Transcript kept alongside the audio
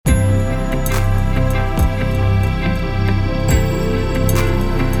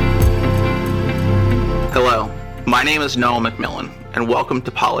My name is Noah McMillan, and welcome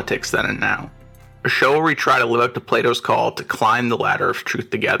to Politics Then and Now, a show where we try to live up to Plato's call to climb the ladder of truth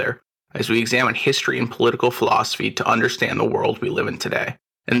together as we examine history and political philosophy to understand the world we live in today,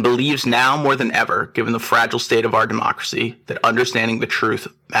 and believes now more than ever, given the fragile state of our democracy, that understanding the truth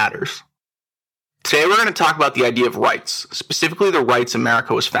matters. Today we're going to talk about the idea of rights, specifically the rights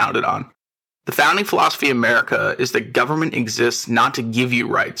America was founded on. The founding philosophy of America is that government exists not to give you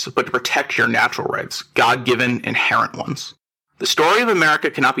rights, but to protect your natural rights, God-given, inherent ones. The story of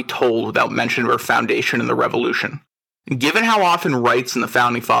America cannot be told without mention of our foundation and the Revolution. And given how often rights and the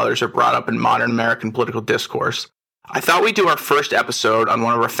Founding Fathers are brought up in modern American political discourse, I thought we'd do our first episode on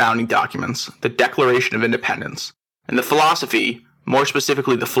one of our founding documents, the Declaration of Independence, and the philosophy, more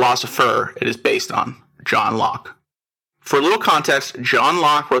specifically the philosopher it is based on, John Locke. For a little context, John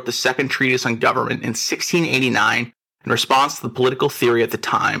Locke wrote the second treatise on government in 1689 in response to the political theory at the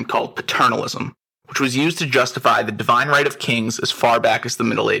time called paternalism, which was used to justify the divine right of kings as far back as the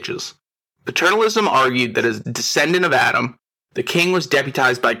Middle Ages. Paternalism argued that as a descendant of Adam, the king was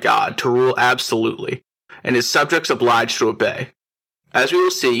deputized by God to rule absolutely, and his subjects obliged to obey. As we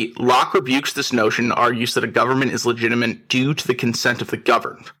will see, Locke rebukes this notion and argues that a government is legitimate due to the consent of the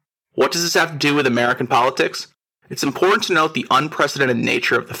governed. What does this have to do with American politics? It's important to note the unprecedented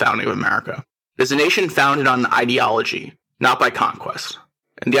nature of the founding of America. It is a nation founded on ideology, not by conquest.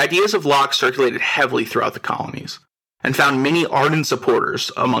 And the ideas of Locke circulated heavily throughout the colonies, and found many ardent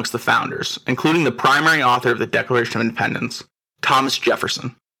supporters amongst the founders, including the primary author of the Declaration of Independence, Thomas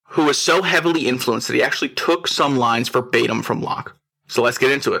Jefferson, who was so heavily influenced that he actually took some lines verbatim from Locke. So let's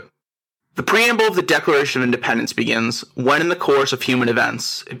get into it. The preamble of the Declaration of Independence begins, when in the course of human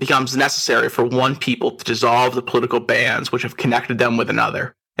events, it becomes necessary for one people to dissolve the political bands which have connected them with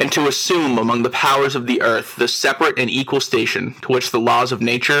another, and to assume among the powers of the earth the separate and equal station to which the laws of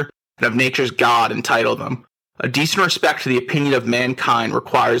nature and of nature's God entitle them. A decent respect to the opinion of mankind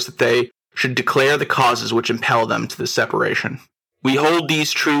requires that they should declare the causes which impel them to this separation. We hold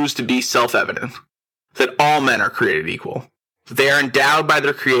these truths to be self-evident, that all men are created equal. They are endowed by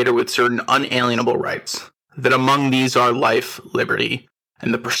their Creator with certain unalienable rights, that among these are life, liberty,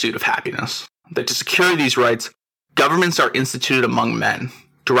 and the pursuit of happiness. That to secure these rights, governments are instituted among men,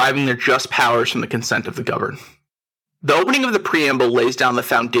 deriving their just powers from the consent of the governed. The opening of the preamble lays down the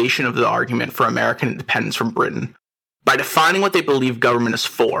foundation of the argument for American independence from Britain by defining what they believe government is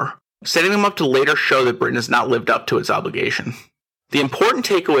for, setting them up to later show that Britain has not lived up to its obligation. The important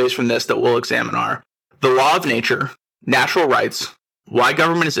takeaways from this that we'll examine are the law of nature, natural rights, why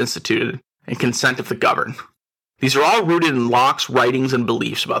government is instituted, and consent of the governed. These are all rooted in Locke's writings and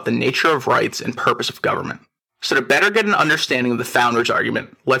beliefs about the nature of rights and purpose of government. So to better get an understanding of the founders'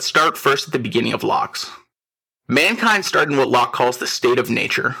 argument, let's start first at the beginning of Locke's. Mankind started in what Locke calls the state of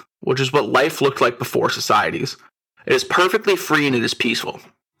nature, which is what life looked like before societies. It is perfectly free and it is peaceful.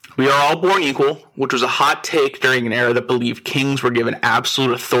 We are all born equal, which was a hot take during an era that believed kings were given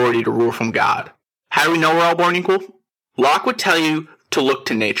absolute authority to rule from God. How do we know we're all born equal? Locke would tell you to look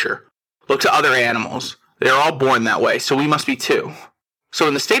to nature. Look to other animals. They are all born that way, so we must be too. So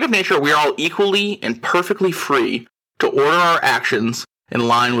in the state of nature, we are all equally and perfectly free to order our actions in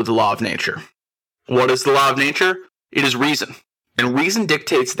line with the law of nature. What is the law of nature? It is reason. And reason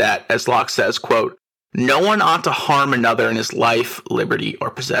dictates that, as Locke says, quote, no one ought to harm another in his life, liberty, or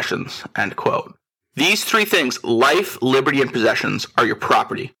possessions, end quote. These three things, life, liberty, and possessions, are your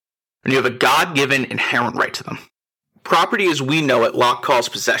property, and you have a God-given inherent right to them. Property as we know it, Locke calls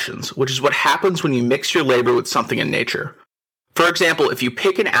possessions, which is what happens when you mix your labor with something in nature. For example, if you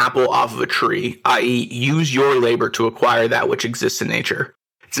pick an apple off of a tree, i.e. use your labor to acquire that which exists in nature,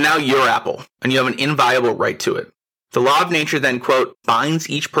 it's now your apple, and you have an inviolable right to it. The law of nature then, quote, binds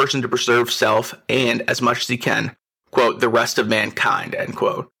each person to preserve self and, as much as he can, quote, the rest of mankind, end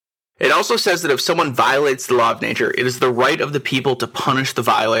quote. It also says that if someone violates the law of nature, it is the right of the people to punish the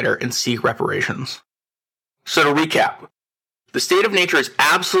violator and seek reparations. So to recap, the state of nature is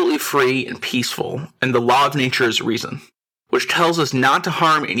absolutely free and peaceful, and the law of nature is reason, which tells us not to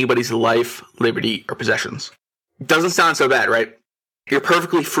harm anybody's life, liberty, or possessions. Doesn't sound so bad, right? You're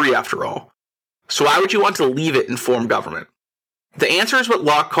perfectly free after all. So why would you want to leave it and form government? The answer is what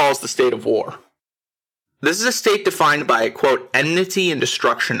Locke calls the state of war. This is a state defined by, quote, enmity and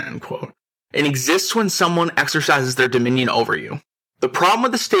destruction, end quote. It exists when someone exercises their dominion over you. The problem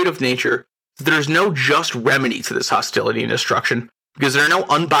with the state of nature there is no just remedy to this hostility and destruction because there are no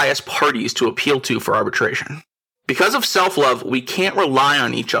unbiased parties to appeal to for arbitration. Because of self-love, we can't rely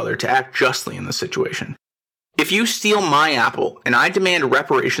on each other to act justly in this situation. If you steal my apple and I demand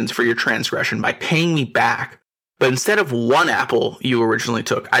reparations for your transgression by paying me back, but instead of one apple you originally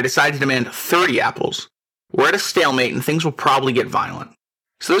took, I decide to demand 30 apples, we're at a stalemate and things will probably get violent.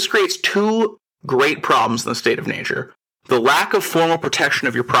 So this creates two great problems in the state of nature: the lack of formal protection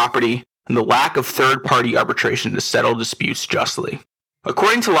of your property and the lack of third-party arbitration to settle disputes justly.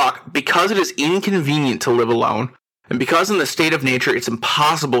 According to Locke, because it is inconvenient to live alone, and because in the state of nature it's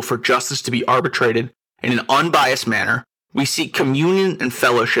impossible for justice to be arbitrated in an unbiased manner, we seek communion and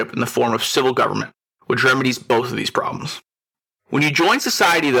fellowship in the form of civil government, which remedies both of these problems. When you join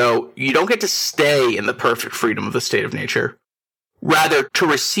society, though, you don't get to stay in the perfect freedom of the state of nature. Rather, to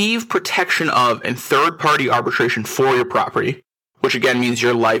receive protection of and third-party arbitration for your property, which again means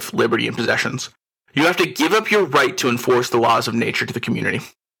your life, liberty, and possessions, you have to give up your right to enforce the laws of nature to the community,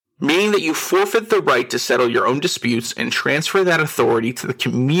 meaning that you forfeit the right to settle your own disputes and transfer that authority to the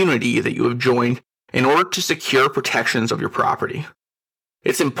community that you have joined in order to secure protections of your property.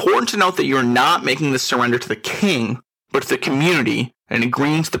 It's important to note that you are not making this surrender to the king, but to the community, and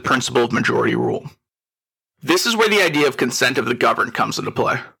agreeing to the principle of majority rule. This is where the idea of consent of the governed comes into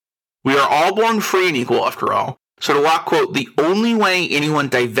play. We are all born free and equal, after all, so to Locke, quote, the only way anyone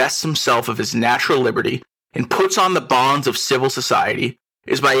divests himself of his natural liberty and puts on the bonds of civil society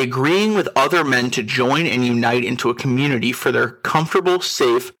is by agreeing with other men to join and unite into a community for their comfortable,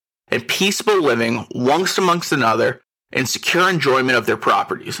 safe, and peaceable living once amongst another and secure enjoyment of their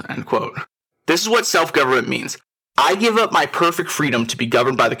properties, end quote. This is what self-government means. I give up my perfect freedom to be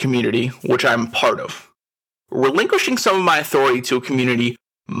governed by the community, which I am a part of. Relinquishing some of my authority to a community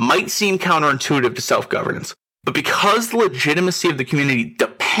might seem counterintuitive to self-governance, but because the legitimacy of the community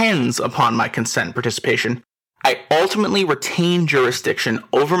depends upon my consent and participation, I ultimately retain jurisdiction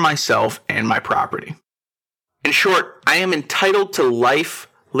over myself and my property. In short, I am entitled to life,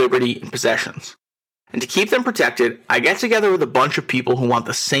 liberty, and possessions. And to keep them protected, I get together with a bunch of people who want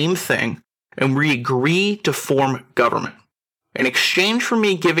the same thing, and we agree to form government. In exchange for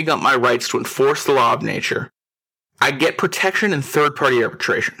me giving up my rights to enforce the law of nature, I get protection and third-party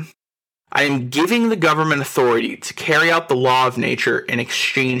arbitration. I am giving the government authority to carry out the law of nature in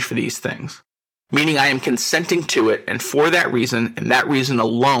exchange for these things, meaning I am consenting to it, and for that reason, and that reason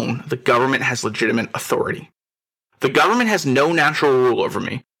alone, the government has legitimate authority. The government has no natural rule over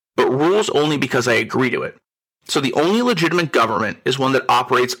me, but rules only because I agree to it. So the only legitimate government is one that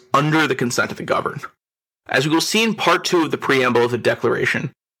operates under the consent of the governed. As we will see in part 2 of the preamble of the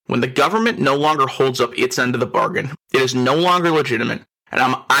Declaration, when the government no longer holds up its end of the bargain, it is no longer legitimate, and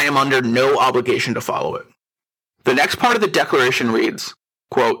I am under no obligation to follow it. The next part of the Declaration reads,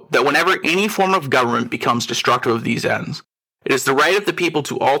 quote, that whenever any form of government becomes destructive of these ends, it is the right of the people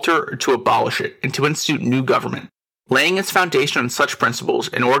to alter or to abolish it and to institute new government, laying its foundation on such principles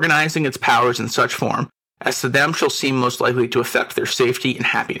and organizing its powers in such form as to them shall seem most likely to affect their safety and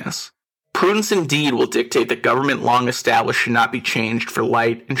happiness. Prudence indeed will dictate that government long established should not be changed for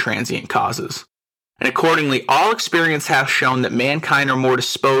light and transient causes. And accordingly, all experience has shown that mankind are more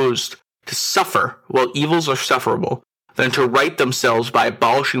disposed to suffer while evils are sufferable than to right themselves by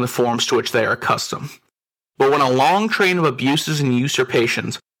abolishing the forms to which they are accustomed. But when a long train of abuses and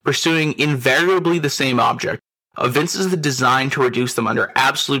usurpations, pursuing invariably the same object, evinces the design to reduce them under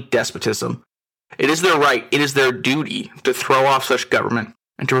absolute despotism, it is their right, it is their duty to throw off such government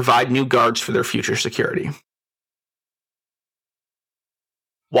and to provide new guards for their future security.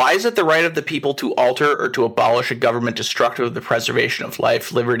 Why is it the right of the people to alter or to abolish a government destructive of the preservation of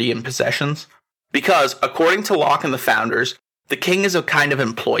life, liberty, and possessions? Because, according to Locke and the founders, the king is a kind of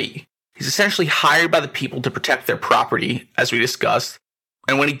employee. He's essentially hired by the people to protect their property, as we discussed,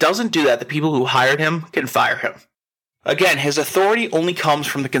 and when he doesn't do that, the people who hired him can fire him. Again, his authority only comes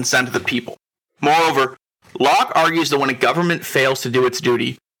from the consent of the people. Moreover, Locke argues that when a government fails to do its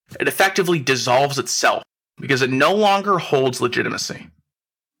duty, it effectively dissolves itself, because it no longer holds legitimacy.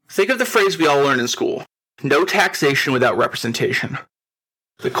 Think of the phrase we all learned in school, no taxation without representation.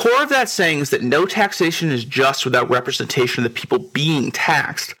 The core of that saying is that no taxation is just without representation of the people being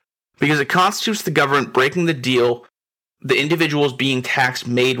taxed, because it constitutes the government breaking the deal the individuals being taxed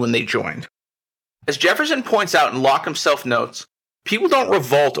made when they joined. As Jefferson points out and Locke himself notes, people don't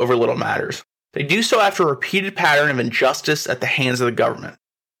revolt over little matters. They do so after a repeated pattern of injustice at the hands of the government.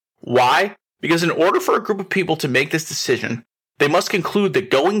 Why? Because in order for a group of people to make this decision, they must conclude that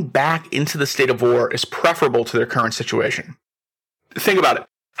going back into the state of war is preferable to their current situation. Think about it.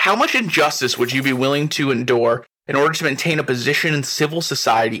 How much injustice would you be willing to endure in order to maintain a position in civil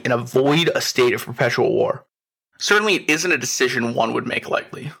society and avoid a state of perpetual war? Certainly it isn't a decision one would make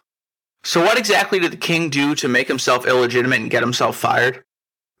lightly. So what exactly did the king do to make himself illegitimate and get himself fired?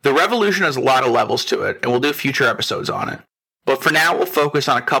 The revolution has a lot of levels to it, and we'll do future episodes on it. But for now, we'll focus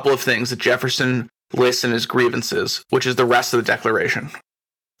on a couple of things that Jefferson lists in his grievances, which is the rest of the Declaration.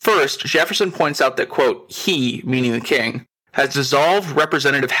 First, Jefferson points out that, quote, he, meaning the king, has dissolved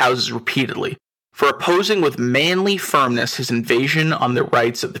representative houses repeatedly for opposing with manly firmness his invasion on the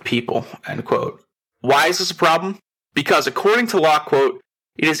rights of the people, end quote. Why is this a problem? Because, according to Locke, quote,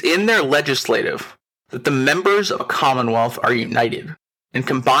 it is in their legislative that the members of a commonwealth are united and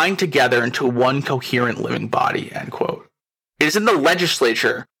combined together into one coherent living body, end quote. It is in the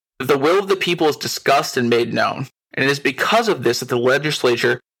legislature that the will of the people is discussed and made known, and it is because of this that the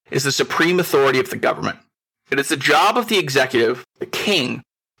legislature is the supreme authority of the government. It is the job of the executive, the king,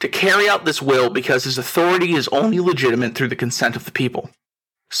 to carry out this will because his authority is only legitimate through the consent of the people.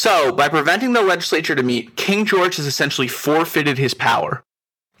 So, by preventing the legislature to meet, King George has essentially forfeited his power.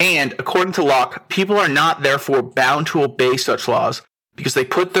 And, according to Locke, people are not therefore bound to obey such laws because they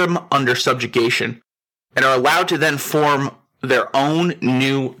put them under subjugation and are allowed to then form their own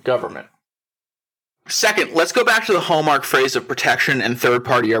new government. Second, let's go back to the hallmark phrase of protection and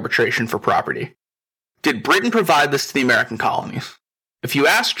third-party arbitration for property. Did Britain provide this to the American colonies? If you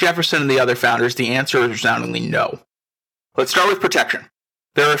ask Jefferson and the other founders, the answer is resoundingly no. Let's start with protection.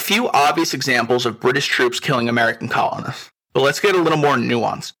 There are a few obvious examples of British troops killing American colonists, but let's get a little more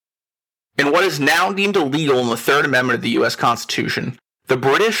nuanced. In what is now deemed illegal in the Third Amendment of the U.S. Constitution, the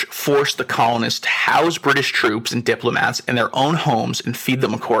British forced the colonists to house British troops and diplomats in their own homes and feed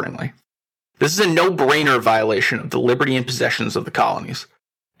them accordingly. This is a no-brainer violation of the liberty and possessions of the colonies.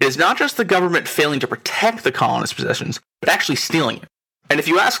 It is not just the government failing to protect the colonists' possessions, but actually stealing it. And if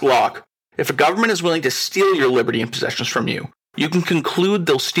you ask Locke, if a government is willing to steal your liberty and possessions from you, you can conclude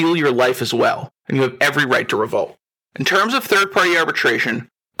they'll steal your life as well, and you have every right to revolt. In terms of third-party arbitration,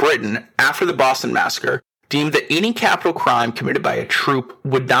 Britain, after the Boston Massacre, deemed that any capital crime committed by a troop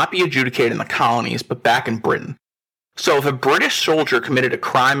would not be adjudicated in the colonies, but back in Britain. So if a British soldier committed a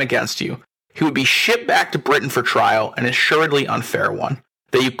crime against you, he would be shipped back to Britain for trial, an assuredly unfair one,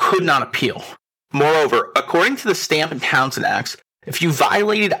 that you could not appeal. Moreover, according to the Stamp and Townshend Acts, if you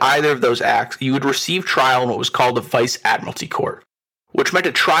violated either of those acts, you would receive trial in what was called the Vice Admiralty Court, which meant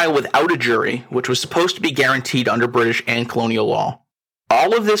a trial without a jury, which was supposed to be guaranteed under British and colonial law.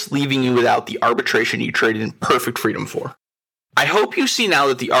 All of this leaving you without the arbitration you traded in perfect freedom for. I hope you see now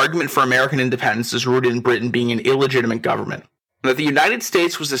that the argument for American independence is rooted in Britain being an illegitimate government, and that the United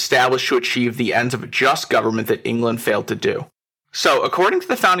States was established to achieve the ends of a just government that England failed to do. So, according to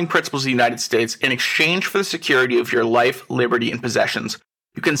the founding principles of the United States, in exchange for the security of your life, liberty, and possessions,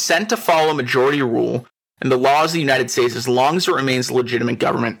 you consent to follow majority rule and the laws of the United States as long as it remains a legitimate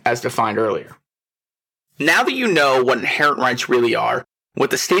government as defined earlier. Now that you know what inherent rights really are,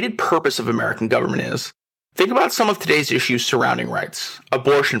 what the stated purpose of American government is, think about some of today's issues surrounding rights.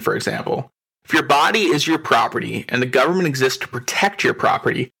 Abortion, for example. If your body is your property and the government exists to protect your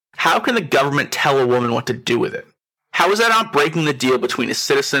property, how can the government tell a woman what to do with it? How is that not breaking the deal between a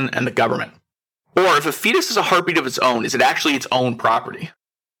citizen and the government? Or if a fetus is a heartbeat of its own, is it actually its own property?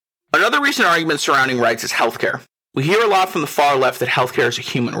 Another recent argument surrounding rights is healthcare. We hear a lot from the far left that healthcare is a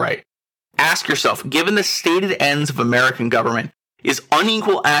human right. Ask yourself, given the stated ends of American government, is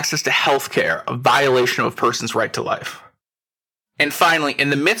unequal access to healthcare a violation of a person's right to life? And finally, in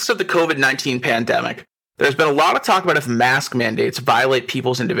the midst of the COVID-19 pandemic, there's been a lot of talk about if mask mandates violate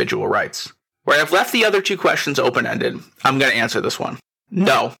people's individual rights. Where I've left the other two questions open-ended, I'm going to answer this one.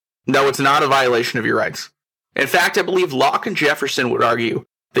 No, it's not a violation of your rights. In fact, I believe Locke and Jefferson would argue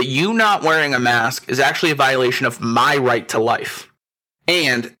that you not wearing a mask is actually a violation of my right to life.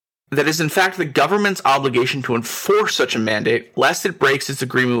 And that is in fact the government's obligation to enforce such a mandate, lest it breaks its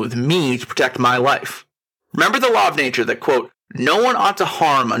agreement with me to protect my life. Remember the law of nature that, quote, no one ought to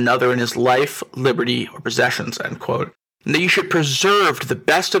harm another in his life, liberty, or possessions, end quote, and that you should preserve to the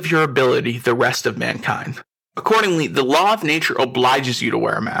best of your ability the rest of mankind. Accordingly, the law of nature obliges you to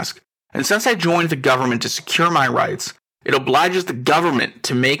wear a mask, and since I joined the government to secure my rights, it obliges the government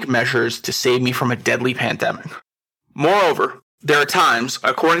to make measures to save me from a deadly pandemic. Moreover, there are times,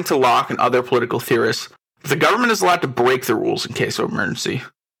 according to Locke and other political theorists, that the government is allowed to break the rules in case of emergency.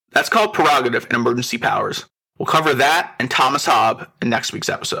 That's called prerogative and emergency powers. We'll cover that and Thomas Hobbes in next week's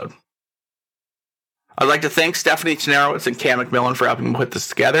episode. I'd like to thank Stephanie Tenarowitz and Cam McMillan for helping me put this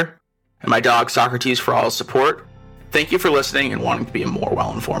together, and my dog Socrates for all his support. Thank you for listening and wanting to be a more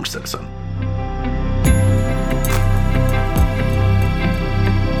well-informed citizen.